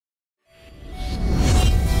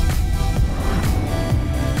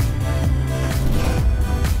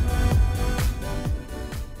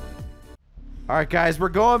Alright, guys, we're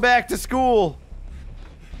going back to school.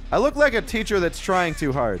 I look like a teacher that's trying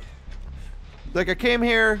too hard. Like, I came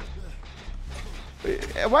here...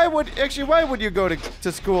 Why would you go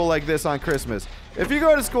to school like this on Christmas? If you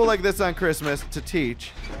go to school like this on Christmas to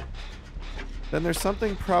teach, then there's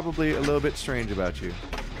something probably a little bit strange about you.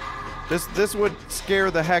 This would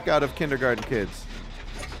scare the heck out of kindergarten kids.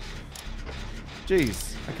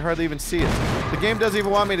 Jeez, I can hardly even see it. The game doesn't even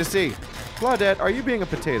want me to see. Claudette, are you being a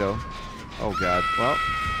potato? Oh god, well.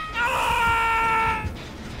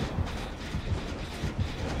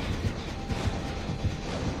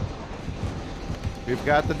 We've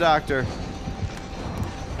got the doctor.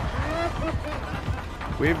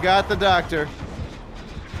 We've got the doctor.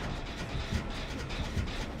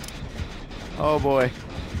 Oh boy.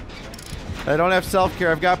 I don't have self-care.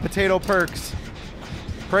 I've got potato perks.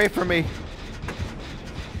 Pray for me.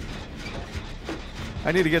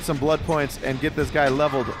 I need to get some blood points and get this guy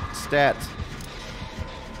leveled stats.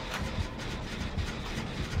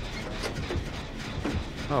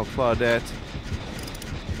 Oh, Claudette.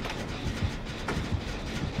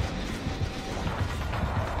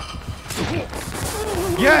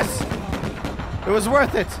 Yes! It was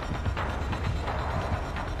worth it!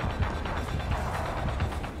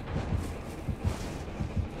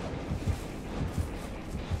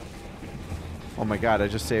 Oh my god, I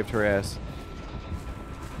just saved her ass.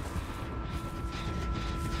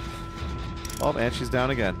 Oh, and she's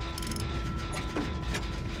down again.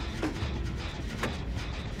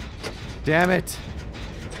 Damn it!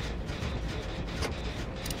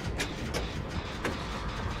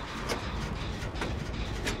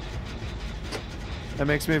 That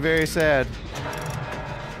makes me very sad.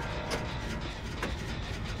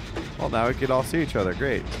 Well, now we can all see each other.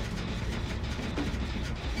 Great.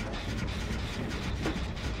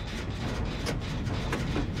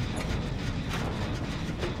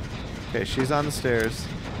 Okay, she's on the stairs.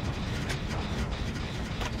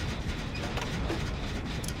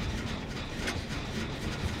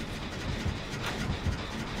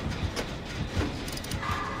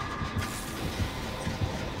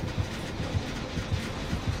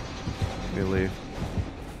 We leave.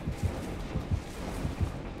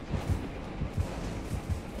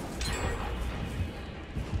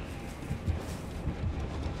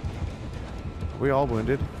 We all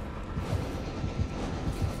wounded.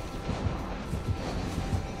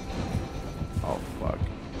 Oh fuck.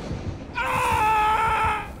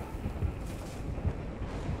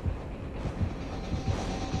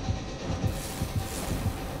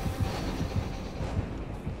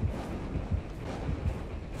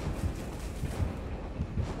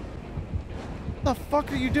 What the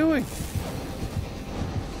fuck are you doing?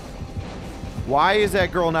 Why is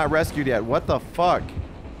that girl not rescued yet? What the fuck?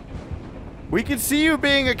 We can see you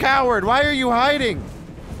being a coward. Why are you hiding?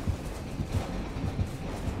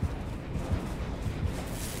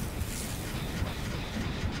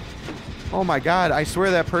 Oh my god, I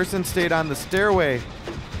swear that person stayed on the stairway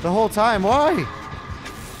the whole time. Why?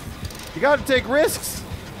 You gotta take risks.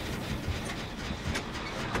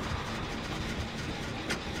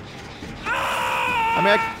 I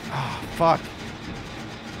mean, oh, fuck.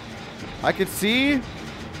 I could see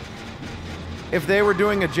if they were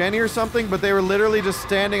doing a Jenny or something, but they were literally just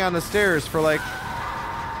standing on the stairs for like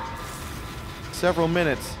several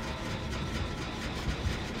minutes.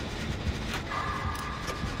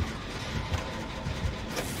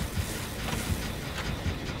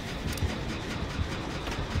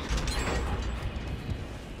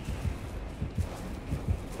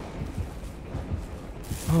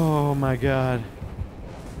 Oh my god.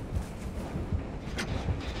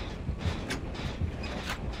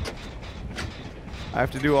 I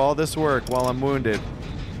have to do all this work while I'm wounded.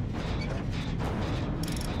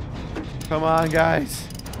 Come on, guys.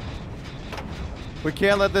 We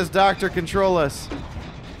can't let this doctor control us.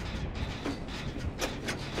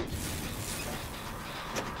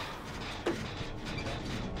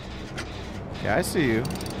 Yeah, I see you.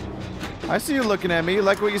 I see you looking at me. You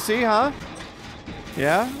like what you see, huh?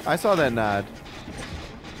 Yeah? I saw that nod.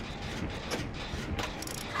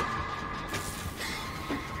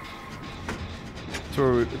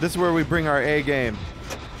 This is where we bring our A game.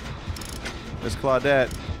 Miss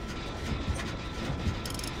Claudette.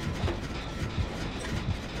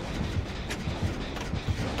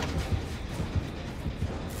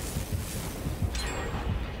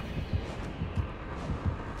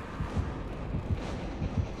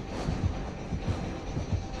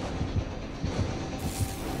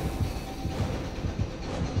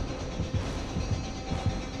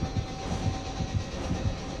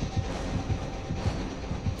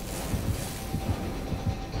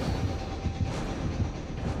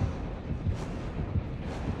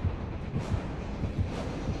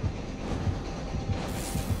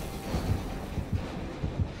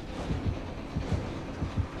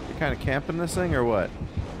 kind of camping this thing or what?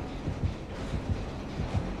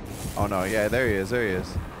 Oh no, yeah, there he is, there he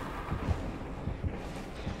is.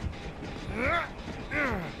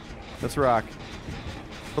 Let's rock.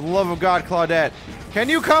 For the love of God, Claudette. Can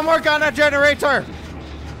you come work on that generator?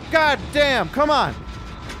 God damn, come on.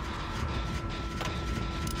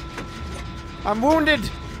 I'm wounded.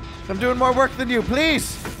 I'm doing more work than you,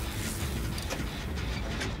 please.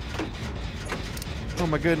 Oh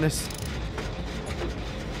my goodness.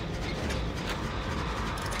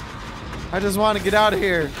 I just want to get out of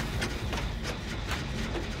here.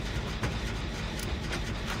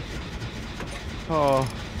 Oh.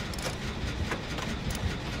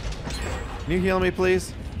 Can you heal me,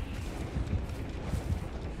 please?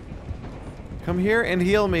 Come here and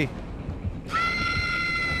heal me.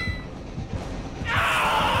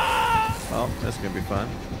 Well, that's gonna be fun.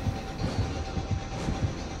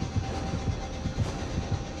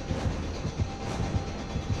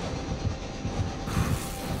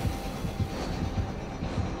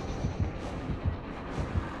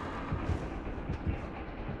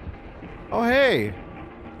 Oh, hey!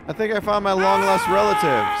 I think I found my long-lost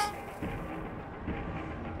relatives.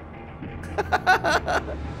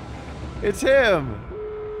 It's him!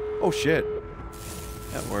 Oh, shit.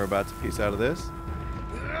 Yeah, we're about to piece out of this.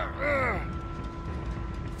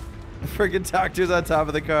 The friggin' doctor's on top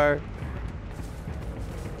of the car.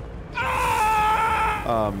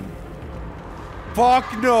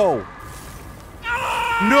 Fuck no!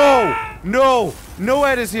 No! No! No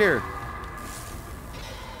Ed is here!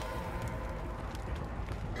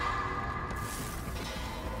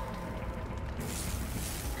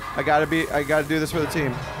 I gotta do this for the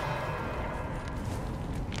team.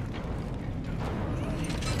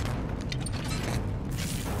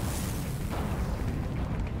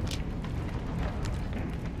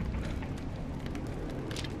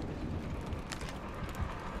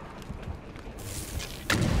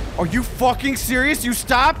 Are you fucking serious? You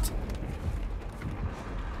stopped?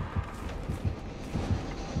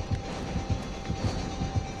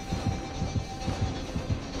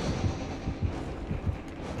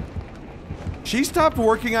 She stopped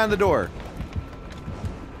working on the door.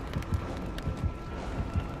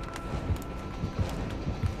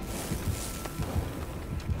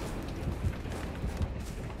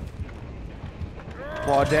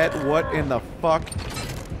 Claudette, what in the fuck?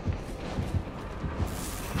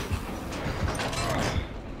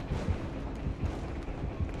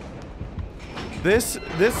 This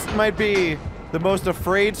might be the most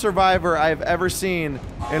afraid survivor I've ever seen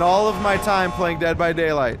in all of my time playing Dead by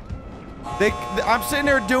Daylight. I'm sitting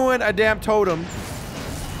there doing a damn totem.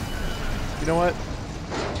 You know what?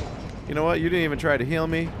 You know what? You didn't even try to heal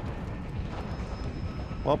me.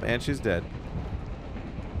 Well, and she's dead.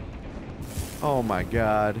 Oh my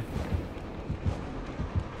god.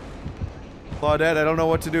 Claudette, I don't know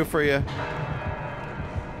what to do for you.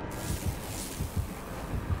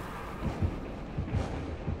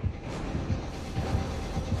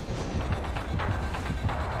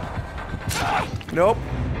 Nope.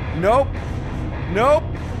 Nope. Nope.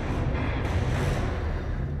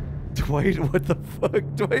 Dwight, what the fuck?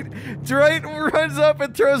 Dwight runs up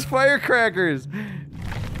and throws firecrackers.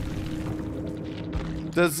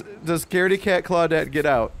 Does Scaredy Cat Claudette get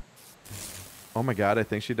out? Oh my god, I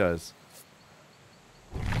think she does.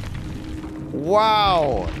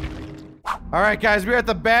 Wow. Alright guys, we're at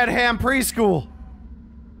the Bad Ham Preschool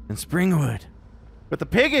in Springwood with the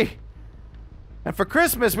piggy. And for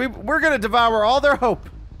Christmas, we're gonna devour all their hope.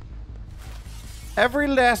 Every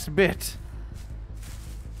last bit.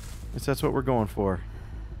 Guess that's what we're going for.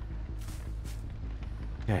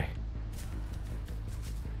 Okay.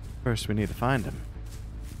 First we need to find him.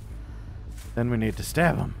 Then we need to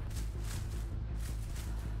stab him.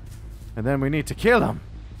 And then we need to kill him.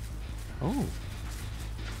 Oh.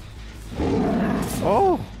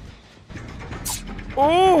 Oh.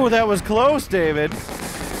 Oh, that was close, David.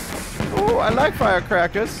 Oh, I like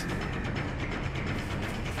firecrackers.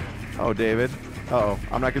 Oh, David. Uh-oh.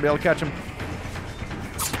 I'm not gonna be able to catch him.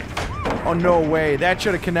 Oh, no way. That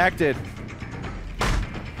should have connected.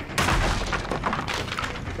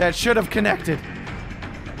 That should have connected.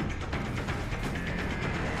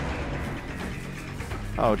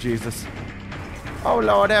 Oh, Jesus. Oh,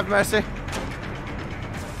 Lord, have mercy.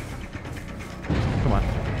 Come on.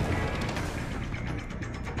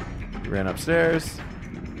 He ran upstairs.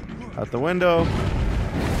 Out the window.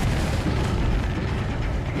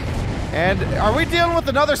 And are we dealing with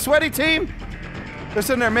another sweaty team? They're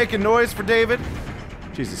sitting there making noise for David.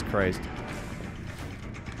 Jesus Christ.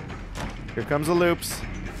 Here comes the loops.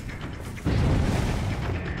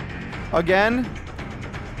 Again.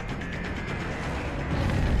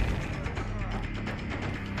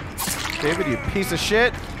 David, you piece of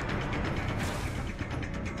shit.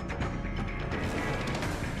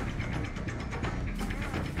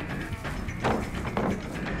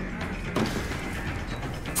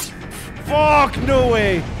 Fuck, no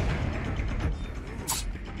way.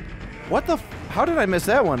 What the how did I miss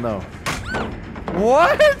that one though?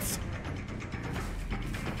 What?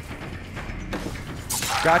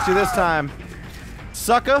 Got you this time.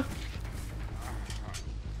 Sucker.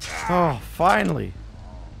 Oh, finally.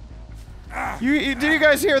 Did you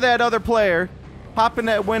guys hear that other player hop in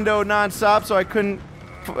that window nonstop so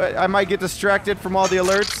I might get distracted from all the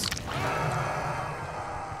alerts?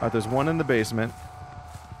 Alright, there's one in the basement.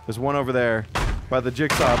 There's one over there by the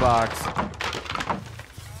jigsaw box.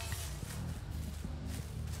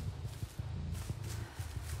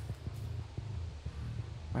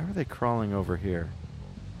 Why were they crawling over here?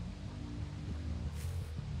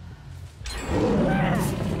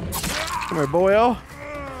 Come here, boyo.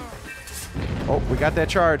 Oh, we got that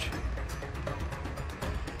charge.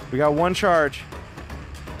 We got one charge.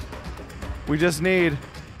 We just need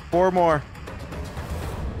 4 more.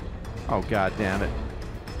 Oh, god damn it.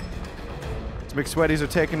 These big sweaties are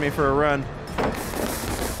taking me for a run.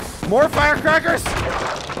 More firecrackers!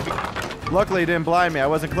 Luckily, it didn't blind me. I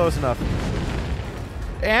wasn't close enough.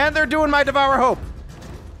 And they're doing my Devour Hope.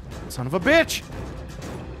 Son of a bitch!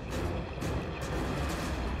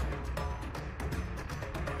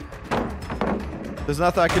 There's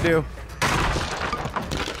nothing I could do.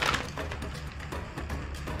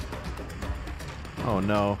 Oh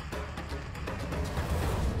no.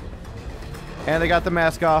 And they got the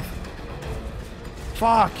mask off.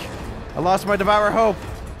 Fuck! I lost my Devour Hope.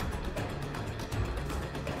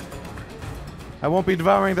 I won't be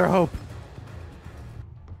devouring their hope.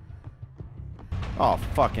 Oh,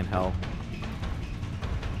 fucking hell.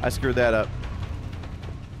 I screwed that up.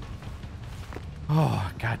 Oh,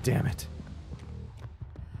 god damn it.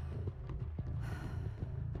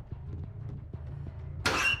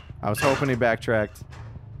 I was hoping he backtracked.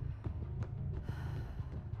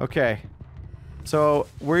 Okay. So,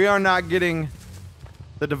 we are not getting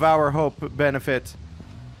the Devour Hope benefit.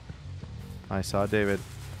 I saw David.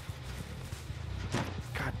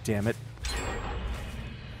 God damn it.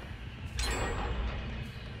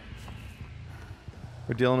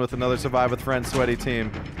 We're dealing with another Survive with Friends sweaty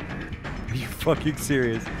team. Are you fucking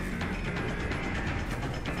serious?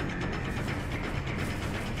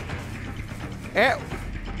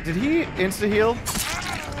 Did he insta-heal?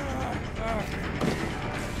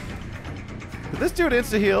 Did this dude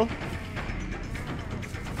insta-heal?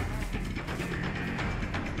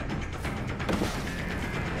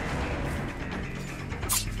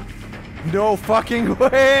 No fucking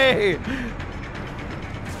way!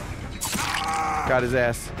 Got his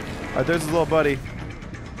ass. Alright, there's his little buddy.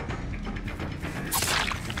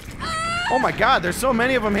 Oh my god, there's so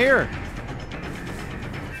many of them here!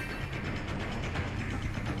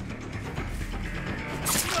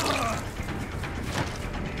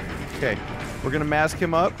 Okay, we're gonna mask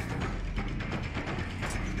him up.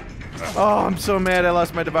 Oh, I'm so mad I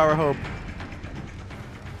lost my Devour Hope.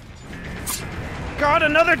 God,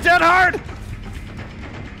 another dead hard!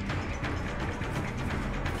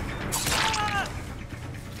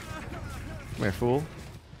 Come here, fool.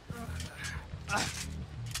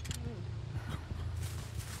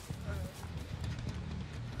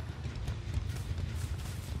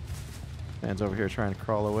 Man's over here trying to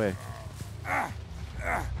crawl away.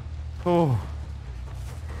 Oh.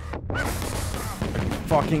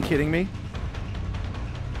 Fucking kidding me?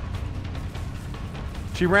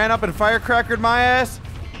 She ran up and firecrackered my ass?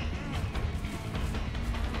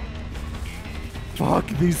 Fuck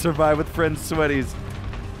these Survive with Friends sweaties.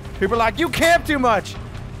 People are like, you camp too much!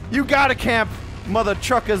 You gotta camp, mother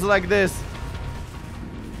truckers like this.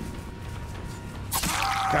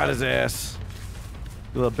 Got his ass.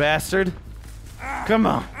 You little bastard. Come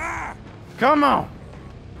on. Come on!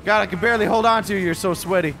 God, I can barely hold on to you, you're so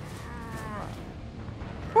sweaty.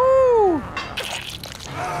 Woo!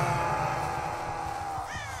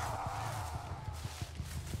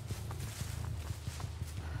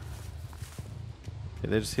 Okay,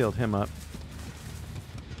 they just healed him up.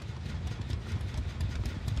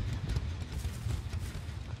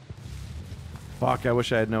 Fuck, I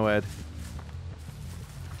wish I had no ed.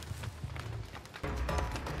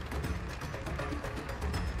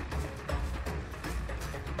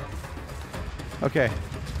 Okay.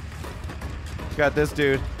 Got this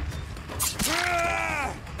dude.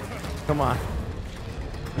 Come on.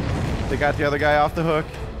 They got the other guy off the hook.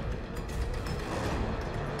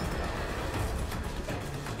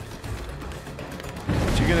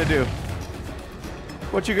 What you gonna do?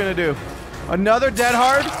 What you gonna do? Another dead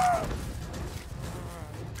hard?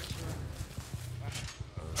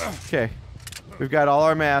 Okay. We've got all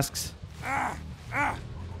our masks. I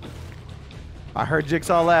heard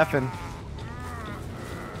Jigsaw laughing.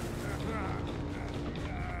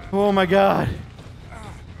 Oh my god.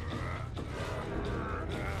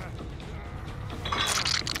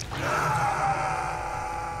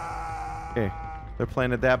 Okay. They're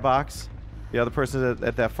playing at that box. The other person's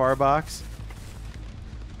at that far box.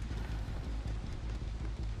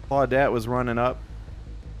 Claudette was running up.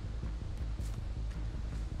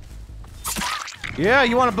 Yeah,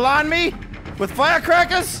 you want to blind me? With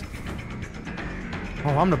firecrackers? Oh,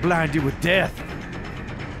 I'm gonna blind you with death.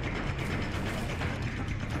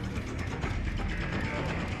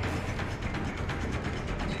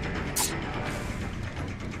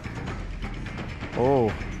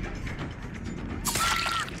 Oh.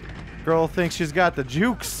 Girl thinks she's got the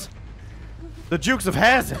jukes. The jukes of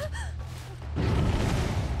Hazard.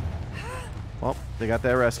 Well, they got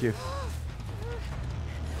that rescue.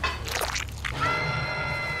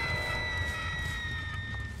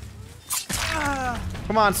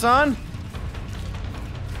 Come on, son.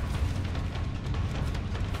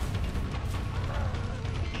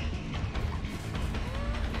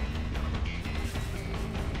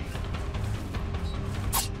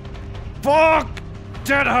 Fuck!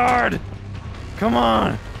 Dead hard! Come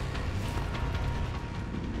on!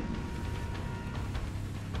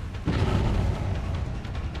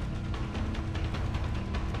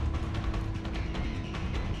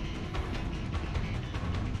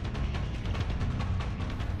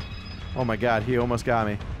 Oh my god, he almost got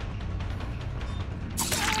me.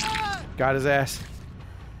 Got his ass.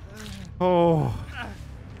 Oh.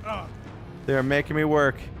 They're making me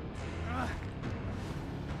work.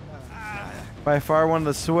 By far one of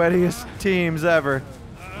the sweatiest teams ever.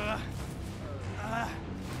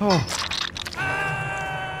 Oh.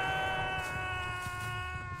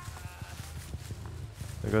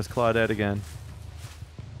 There goes Claudette again.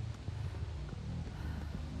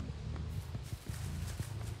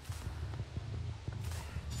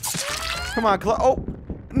 Come on, oh!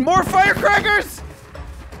 More firecrackers!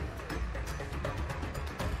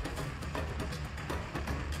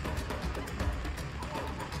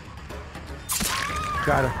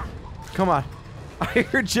 Got her. Come on. I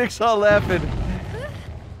hear Jigsaw laughing.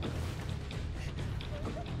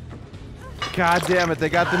 God damn it, they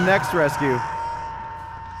got the next rescue.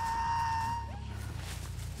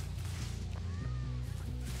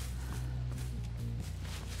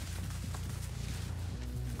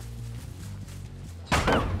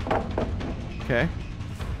 Okay.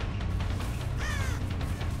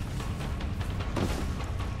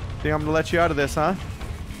 Think I'm gonna let you out of this, huh?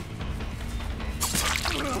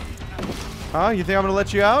 Huh? You think I'm gonna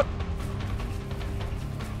let you out?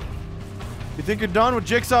 You think you're done with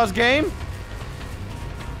Jigsaw's game?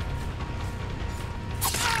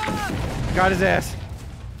 Got his ass.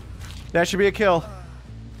 That should be a kill.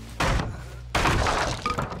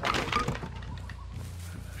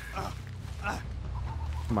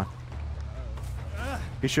 Come on.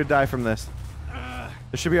 He should die from this.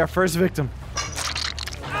 This should be our first victim.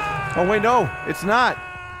 Oh wait, no, it's not.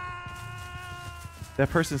 That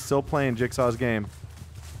person's still playing Jigsaw's game.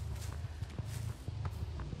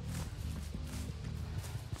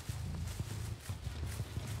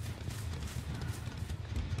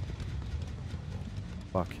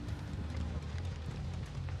 Fuck.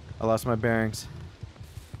 I lost my bearings.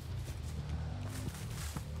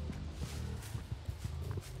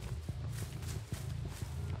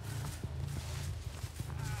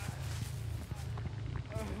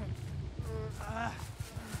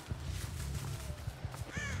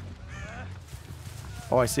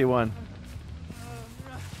 Oh, I see one.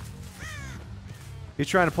 He's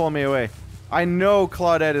trying to pull me away. I know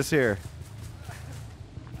Claudette is here.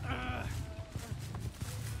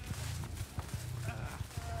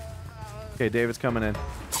 Okay, David's coming in.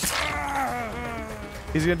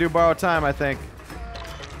 He's gonna do borrowed time, I think.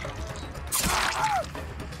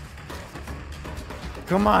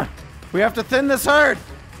 Come on. We have to thin this herd.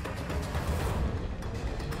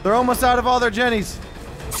 They're almost out of all their jennies.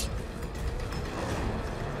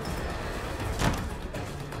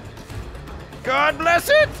 God bless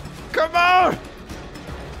it! Come on!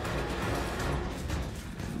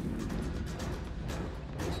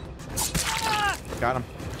 Got him.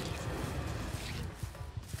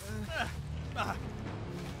 I'm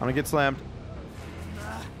gonna get slammed.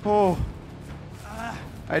 Oh.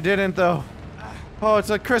 I didn't though. Oh,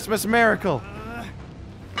 it's a Christmas miracle.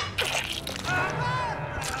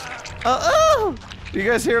 Oh! You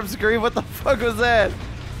guys hear him scream? What the fuck was that?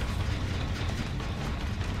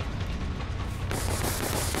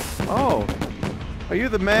 Oh. Are you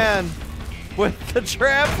the man with the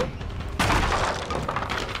trap?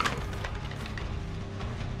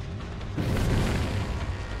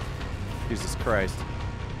 Jesus Christ.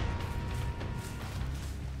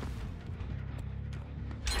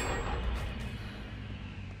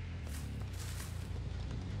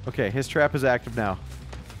 Okay, his trap is active now.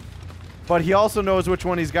 But he also knows which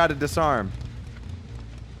one he's got to disarm.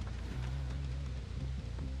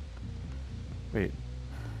 Wait.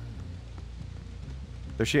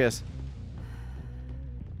 There she is.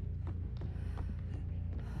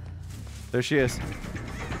 There she is.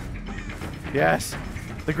 Yes!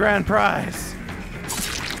 The grand prize!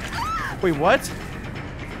 Wait, what?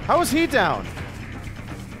 How is he down?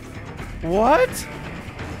 What?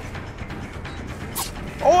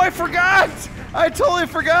 Oh, I forgot! I totally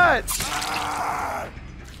forgot!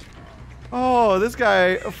 Oh, this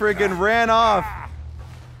guy friggin' ran off.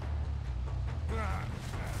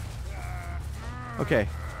 Okay.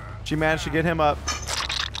 She managed to get him up.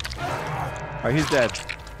 Alright, he's dead.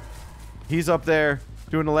 He's up there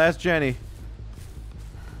doing the last Jenny.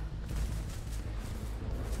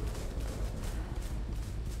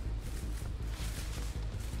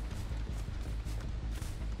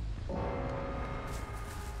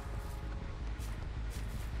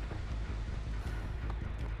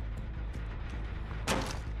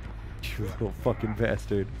 You little fucking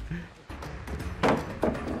bastard.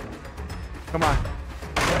 Come on.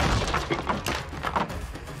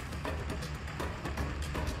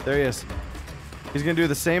 There he is. He's gonna do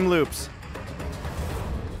the same loops.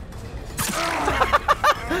 He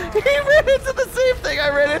ran into the same thing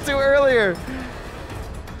I ran into earlier.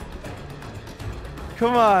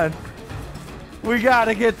 Come on. We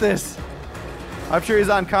gotta get this. I'm sure he's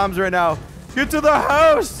on comms right now. Get to the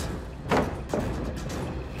house!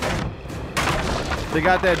 They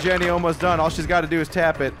got that Jenny almost done. All she's got to do is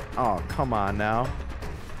tap it. Oh, come on now.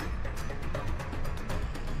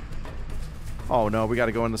 Oh no, we got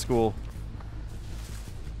to go into school.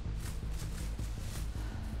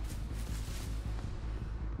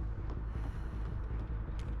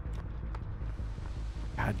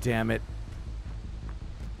 God damn it.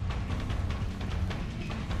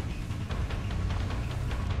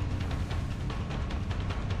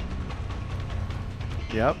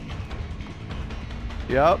 Yep.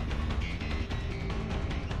 Yep.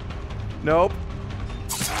 Nope.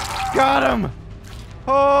 Got him!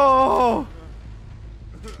 Oh!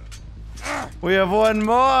 We have one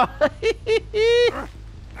more!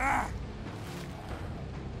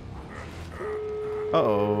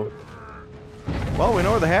 Uh-oh. Well, we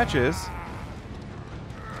know where the hatch is.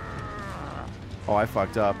 Oh, I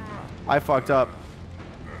fucked up. I fucked up.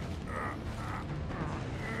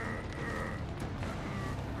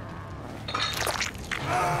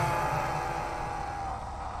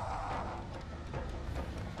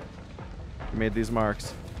 Made these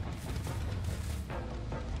marks.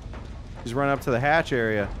 He's run up to the hatch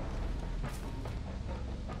area.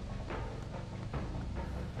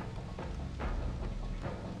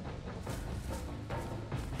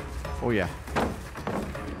 Oh yeah.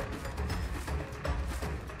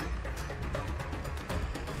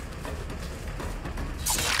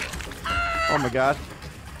 Oh my god.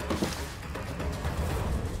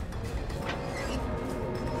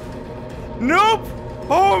 Nope!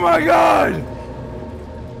 Oh my god!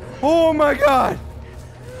 Oh my god!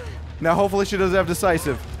 Now hopefully she doesn't have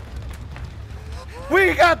decisive.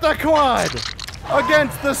 We got the quad!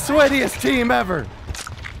 Against the sweatiest team ever!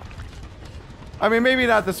 I mean, maybe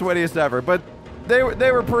not the sweatiest ever, but they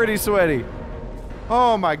were pretty sweaty.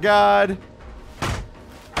 Oh my god.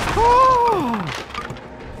 Oh!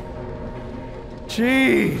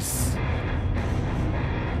 Jeez.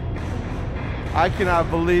 I cannot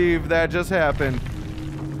believe that just happened.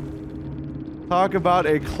 Talk about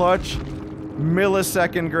a clutch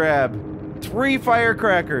millisecond grab. 3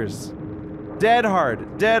 firecrackers. Dead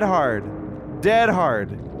hard. Dead hard. Dead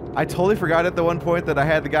hard. I totally forgot at the one point that I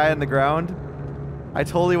had the guy on the ground. I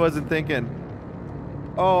totally wasn't thinking.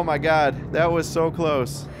 Oh my god. That was so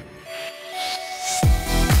close.